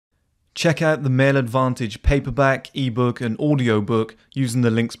Check out the Male Advantage paperback, ebook, and audiobook using the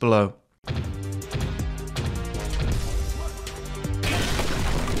links below.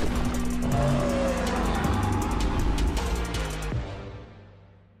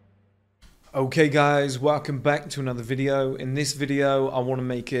 Okay guys, welcome back to another video. In this video, I want to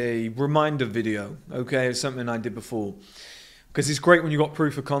make a reminder video, okay, of something I did before. Because it's great when you got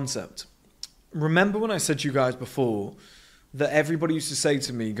proof of concept. Remember when I said to you guys before that everybody used to say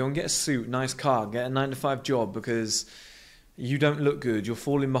to me, go and get a suit, nice car, get a 9-to-5 job because you don't look good, you're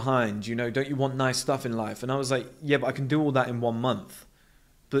falling behind, you know, don't you want nice stuff in life? And I was like, yeah, but I can do all that in 1 month.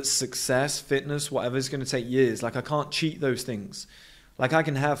 But success, fitness, whatever, is going to take years. Like, I can't cheat those things. Like, I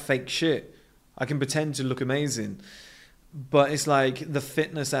can have fake shit. I can pretend to look amazing. But it's like the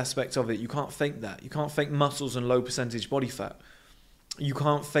fitness aspect of it, you can't fake that. You can't fake muscles and low percentage body fat. You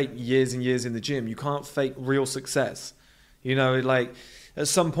can't fake years and years in the gym. You can't fake real success. You know, like, at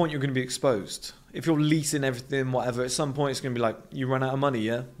some point you're going to be exposed. If you're leasing everything, whatever, at some point it's going to be like, you run out of money,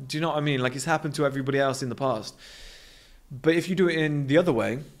 yeah? Do you know what I mean? Like, it's happened to everybody else in the past. But if you do it in the other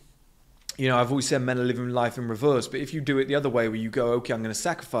way, you know, I've always said men are living life in reverse, but if you do it the other way where you go, okay, I'm going to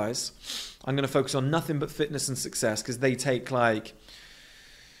sacrifice, I'm going to focus on nothing but fitness and success, because they take like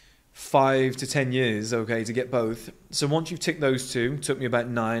 5 to 10 years, okay, to get both. So once you've ticked those two, took me about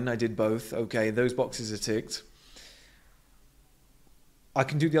 9, I did both, okay, those boxes are ticked. I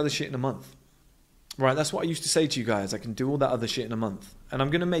can do the other shit in a month. Right, that's what I used to say to you guys. I can do all that other shit in a month. And I'm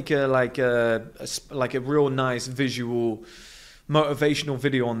going to make a real nice visual motivational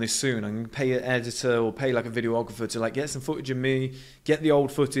video on this soon. I'm going to pay an editor or pay like a videographer to like get some footage of me, get the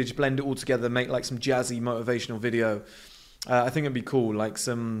old footage, blend it all together, make like some jazzy motivational video. I think it'd be cool, like just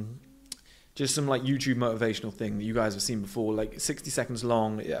some like YouTube motivational thing that you guys have seen before, like 60 seconds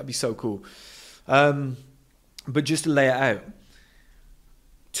long. Yeah, it'd be so cool. But just to lay it out,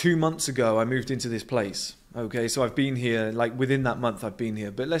 2 months ago I moved into this place. Okay, so I've been here, like within that month I've been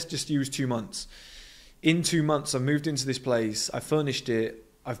here, but let's just use 2 months. In 2 months, I've moved into this place, I furnished it,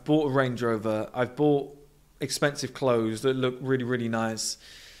 I've bought a Range Rover, I've bought expensive clothes that look really, really nice,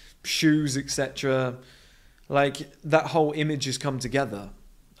 shoes, etc. Like, that whole image has come together.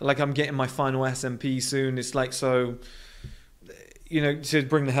 Like, I'm getting my final SMP soon. It's like, so, you know, to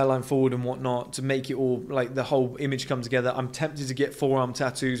bring the hairline forward and whatnot, to make it all, like, the whole image come together. I'm tempted to get forearm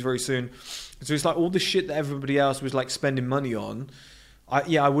tattoos very soon. So it's like all the shit that everybody else was, like, spending money on,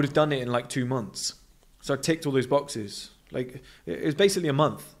 I would have done it in, like, 2 months. So I ticked all those boxes. Like, it was basically a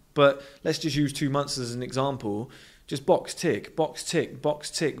month. But let's just use 2 months as an example. Just box tick, box tick,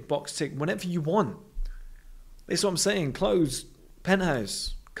 box tick, box tick, whenever you want. That's what I'm saying. Clothes,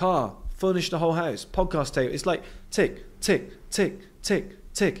 penthouse, car, furnish the whole house, podcast table. It's like tick, tick, tick,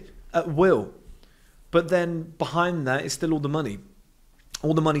 tick, tick, at will. But then behind that is still all the money.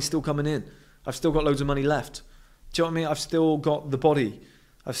 All the money's still coming in. I've still got loads of money left. Do you know what I mean? I've still got the body.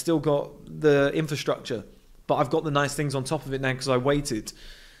 I've still got the infrastructure, but I've got the nice things on top of it now because I waited.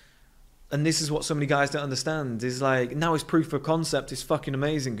 And this is what so many guys don't understand, is like, now it's proof of concept. It's fucking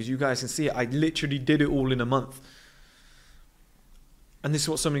amazing because you guys can see it. I literally did it all in a month. And this is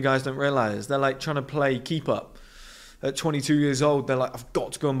what so many guys don't realize. They're like trying to play keep up. At 22 years old, they're like, I've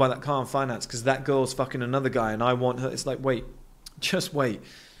got to go and buy that car on finance because that girl's fucking another guy and I want her. It's like, wait, just wait.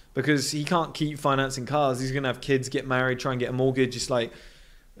 Because he can't keep financing cars. He's going to have kids, get married, try and get a mortgage. It's like,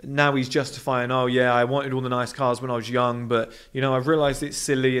 now he's justifying, oh yeah, I wanted all the nice cars when I was young, but you know, I've realized it's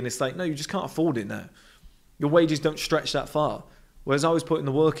silly. And it's like, no, you just can't afford it now. Your wages don't stretch that far. Whereas I was putting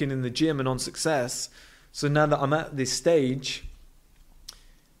the work in the gym and on success. So now that I'm at this stage,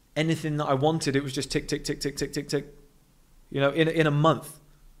 anything that I wanted, it was just tick, tick, tick, tick, tick, tick, tick. You know, in a month.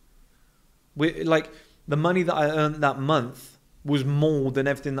 Like, the money that I earned that month was more than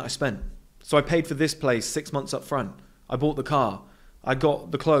everything that I spent. So I paid for this place 6 months up front. I bought the car. I got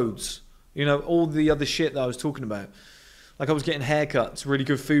the clothes, you know, all the other shit that I was talking about. Like, I was getting haircuts, really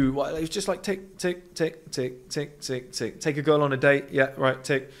good food. It was just like tick, tick, tick, tick, tick, tick, tick. Take a girl on a date, yeah, right,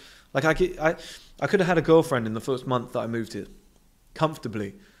 tick. Like, I could have had a girlfriend in the first month that I moved here,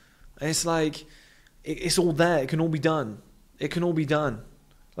 comfortably. And it's like, it's all there. It can all be done. It can all be done.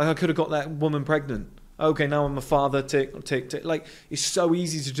 Like, I could have got that woman pregnant. Okay, now I'm a father, tick, tick, tick. Like, it's so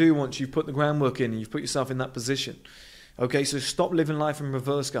easy to do once you've put the groundwork in and you've put yourself in that position. Okay, so stop living life in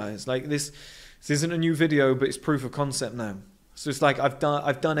reverse, guys. Like, this isn't a new video, but it's proof of concept now. So it's like, I've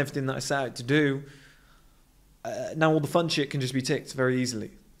done everything that I set out to do. Now all the fun shit can just be ticked very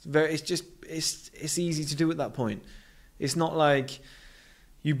easily. It's easy to do at that point. It's not like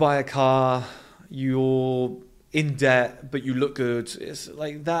you buy a car, you're in debt, but you look good. It's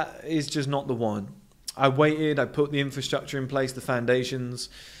like, that is just not the one. I waited, I put the infrastructure in place, the foundations.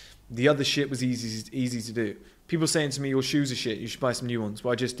 The other shit was easy to do. People saying to me, your shoes are shit, you should buy some new ones.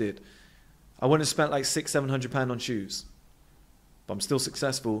 Well, I just did. I wouldn't have spent like £600-700 on shoes. But I'm still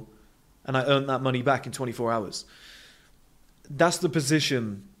successful. And I earned that money back in 24 hours. That's the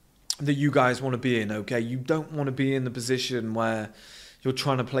position that you guys want to be in, okay? You don't want to be in the position where you're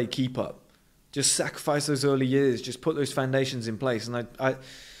trying to play keep up. Just sacrifice those early years. Just put those foundations in place. And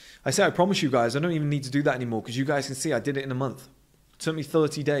I say, I promise you guys, I don't even need to do that anymore, because you guys can see I did it in a month. It took me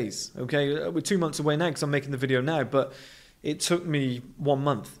 30 days, okay? We're 2 months away now because I'm making the video now, but it took me 1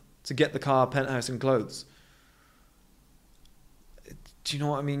 month to get the car, penthouse, and clothes. Do you know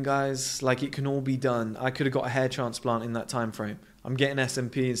what I mean, guys? Like, it can all be done. I could have got a hair transplant in that time frame. I'm getting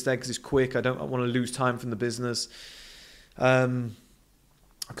SMP instead because it's quick. I don't want to lose time from the business. I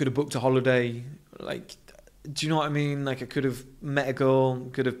could have booked a holiday. Like, do you know what I mean? Like, I could have met a girl,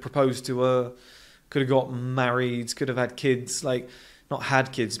 could have proposed to her, could have got married, could have had kids. Like, not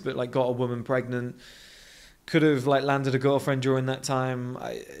had kids, but like got a woman pregnant. Could have like landed a girlfriend during that time.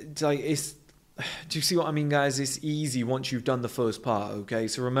 Do you see what I mean, guys? It's easy once you've done the first part, okay?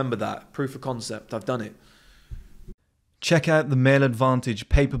 So remember that. Proof of concept. I've done it. Check out the Male Advantage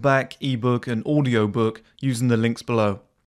paperback, ebook, and audiobook using the links below.